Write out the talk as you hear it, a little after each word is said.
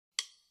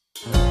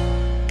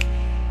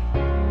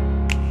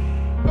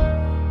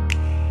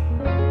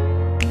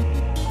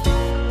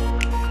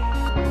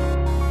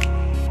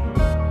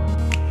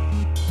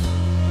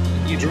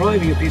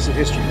driving a piece of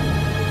history.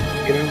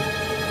 You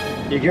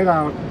know, you get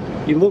out,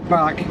 you look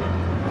back,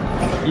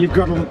 you've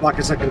got to look back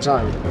a second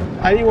time.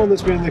 Anyone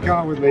that's been in the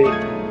car with me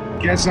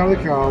gets out of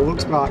the car,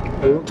 looks back,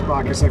 and looks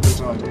back a second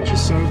time. It's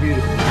just so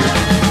beautiful.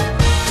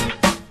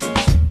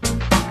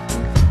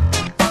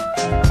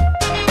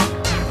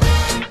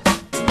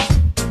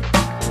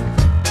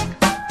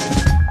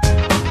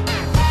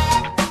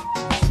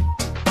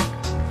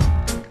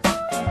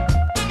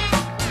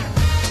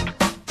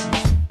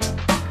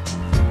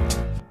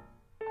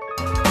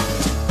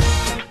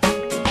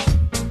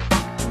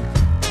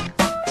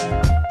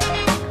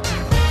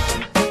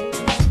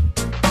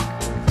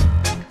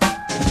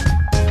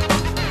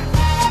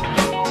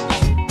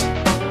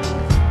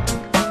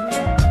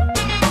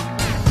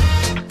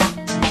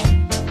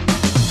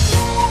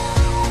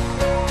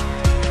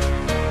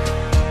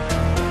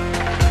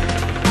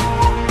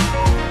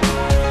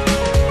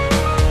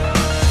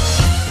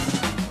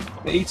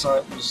 The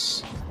E-Type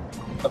was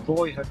a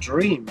boyhood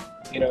dream.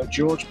 You know,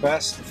 George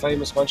Best, the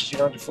famous Manchester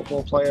United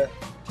football player,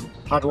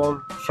 had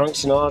one. Frank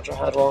Sinatra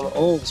had one.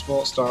 All the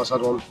sports stars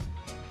had one.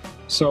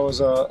 So as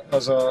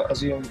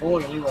a young boy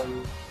in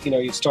England, you know,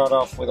 you'd start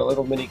off with a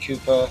little Mini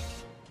Cooper,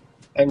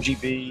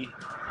 MGB,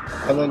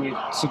 and then you'd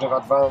sort of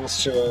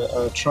advance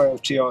to a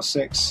Triumph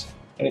TR6.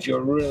 And if you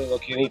were really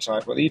lucky, an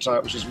E-Type. But the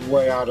E-Type was just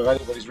way out of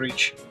anybody's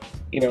reach.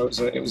 You know,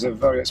 it was a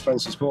very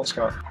expensive sports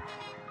car.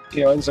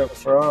 You know, Enzo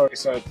Ferrari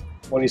said,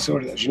 when he saw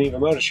it at the Geneva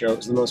Motor Show, it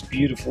was the most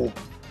beautiful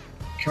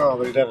car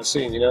that he'd ever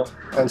seen, you know?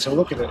 And so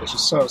look at it, it's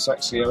just so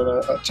sexy. I mean,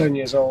 at 10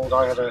 years old,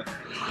 I had a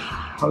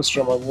poster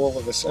on my wall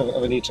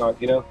of an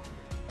E-Type, you know?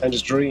 And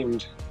just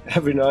dreamed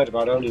every night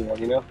about owning one,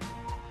 you know?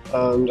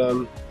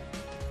 And,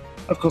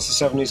 of course,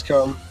 the 70s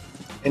come,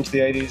 into the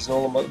 80s, and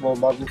all the more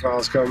modern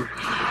cars come.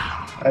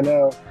 And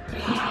now,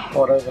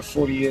 over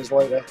 40 years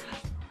later,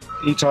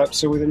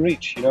 E-Types are within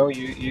reach, you know?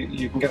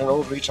 You can get an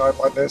older E-Type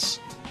like this.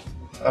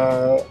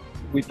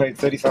 We paid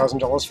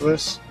 $30,000 for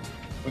this.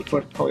 We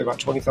put probably about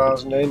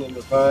 $20,000 in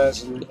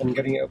repairs and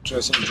getting it up to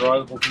a sort of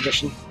drivable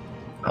condition.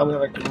 And we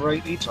have a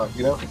great E-Type,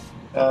 you know.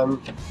 And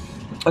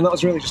that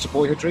was really just a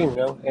boyhood dream, you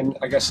know. And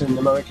I guess in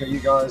America, you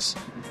guys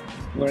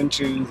were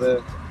into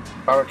the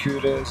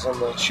Barracudas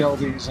and the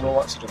Shelbys and all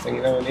that sort of thing,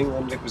 you know. In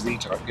England, it was the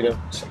E-Type, you know.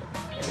 So.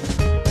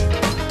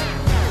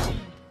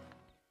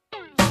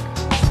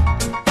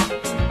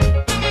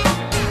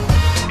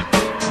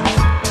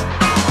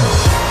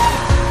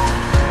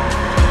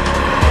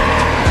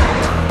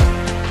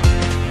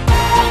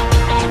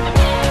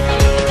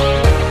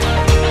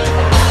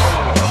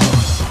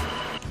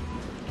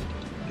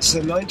 It's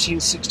a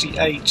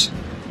 1968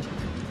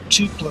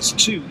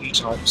 2+2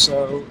 E-Type.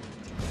 So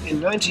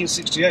in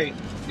 1968,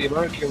 the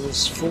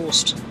Americans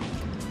forced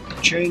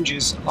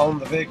changes on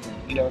the vehicle,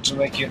 you know, to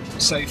make it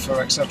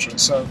safer, etc.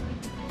 So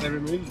they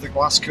removed the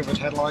glass-covered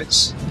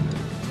headlights.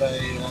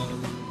 They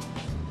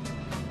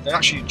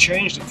actually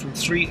changed it from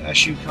 3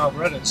 SU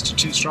carburetors to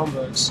 2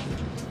 Strombergs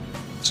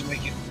to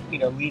make it, you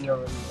know, leaner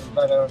and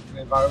better for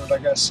the environment, I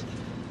guess.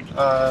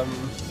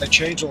 They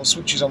changed all the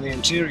switches on the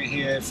interior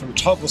here from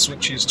toggle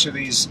switches to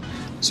these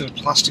sort of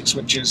plastic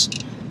switches.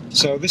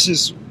 So this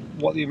is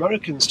what the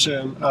Americans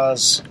term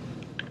as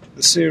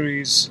the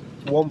Series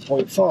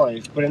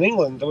 1.5. But in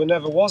England, there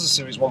never was a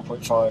Series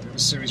 1.5. It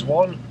was Series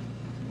 1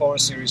 or a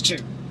Series 2.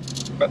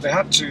 But they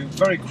had to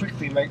very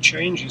quickly make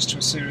changes to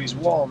a Series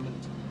 1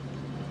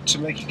 to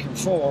make it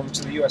conform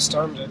to the US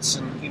standards,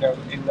 and, you know,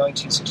 in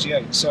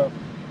 1968. So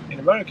in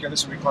America,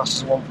 this would be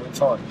classed as a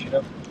 1.5, you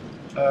know.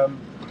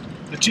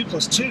 The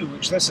 2+2,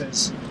 which this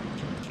is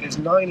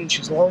 9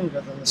 inches longer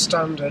than the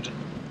standard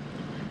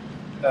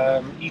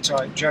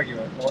E-Type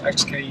Jaguar, or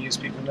XKE as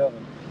people know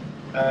them.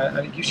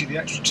 And it gives you the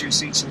extra 2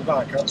 seats in the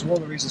back. That's one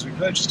of the reasons we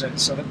purchased it,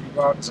 so that we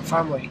go out as a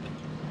family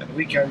at the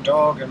weekend,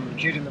 dog and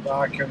kid in the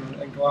back,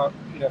 and go out,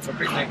 you know, for a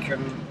picnic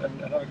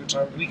and have a good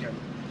time at the weekend.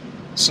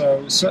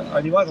 So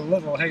and you either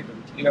love or hate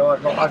them. You know,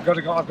 I've got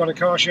a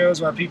car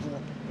shows where people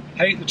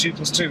hate the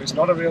 2+2. It's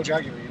not a real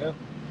Jaguar, you know.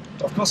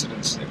 But of course it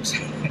is.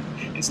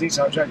 It's an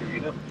E-Type Jaguar,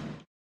 you know.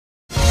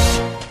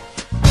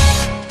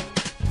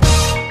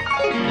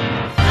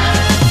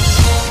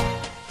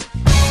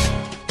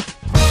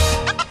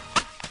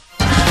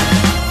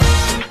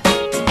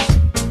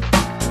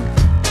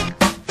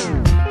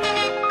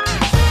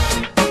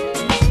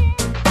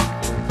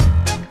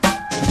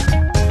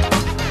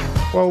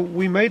 Well,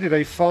 we made it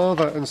a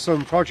father and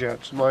son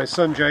project. My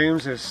son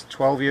James is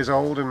 12 years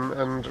old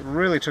and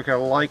really took a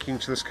liking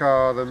to this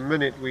car the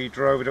minute we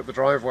drove it up the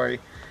driveway.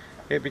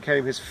 It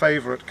became his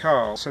favourite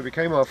car, so it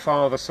became our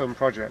father-son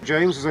project.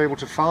 James was able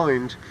to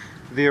find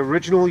the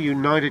original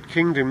United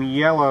Kingdom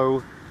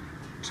yellow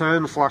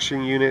turn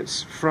flashing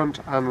units front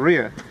and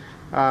rear,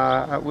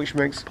 which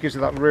gives it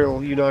that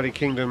real United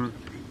Kingdom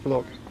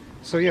look.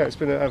 So yeah, it's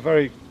been a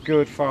very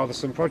good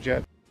father-son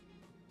project.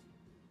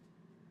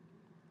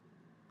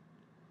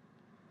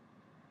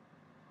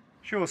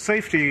 Sure,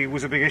 safety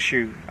was a big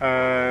issue.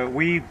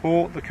 We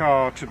bought the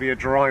car to be a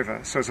driver,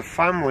 so as a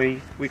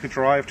family we could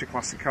drive to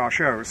classic car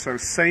shows, so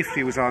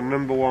safety was our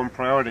 #1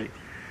 priority.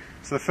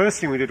 So the first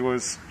thing we did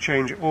was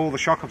change all the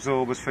shock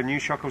absorbers for new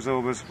shock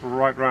absorbers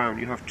right round.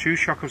 You have 2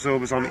 shock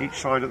absorbers on each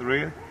side at the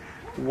rear,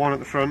 1 at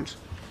the front.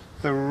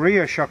 The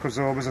rear shock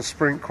absorbers are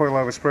spring,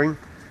 coilover spring,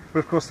 but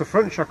of course the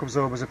front shock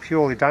absorbers are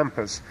purely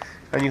dampers,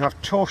 and you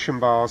have torsion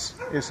bars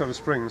instead of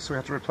springs, so we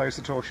had to replace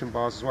the torsion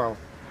bars as well.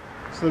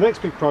 So the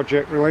next big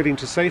project relating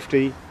to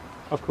safety,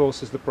 of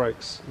course, is the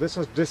brakes. This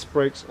has disc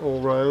brakes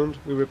all round.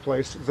 We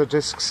replaced the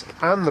discs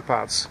and the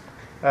pads.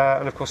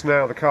 And of course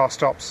now the car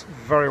stops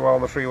very well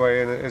on the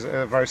freeway and is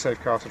a very safe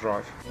car to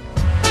drive.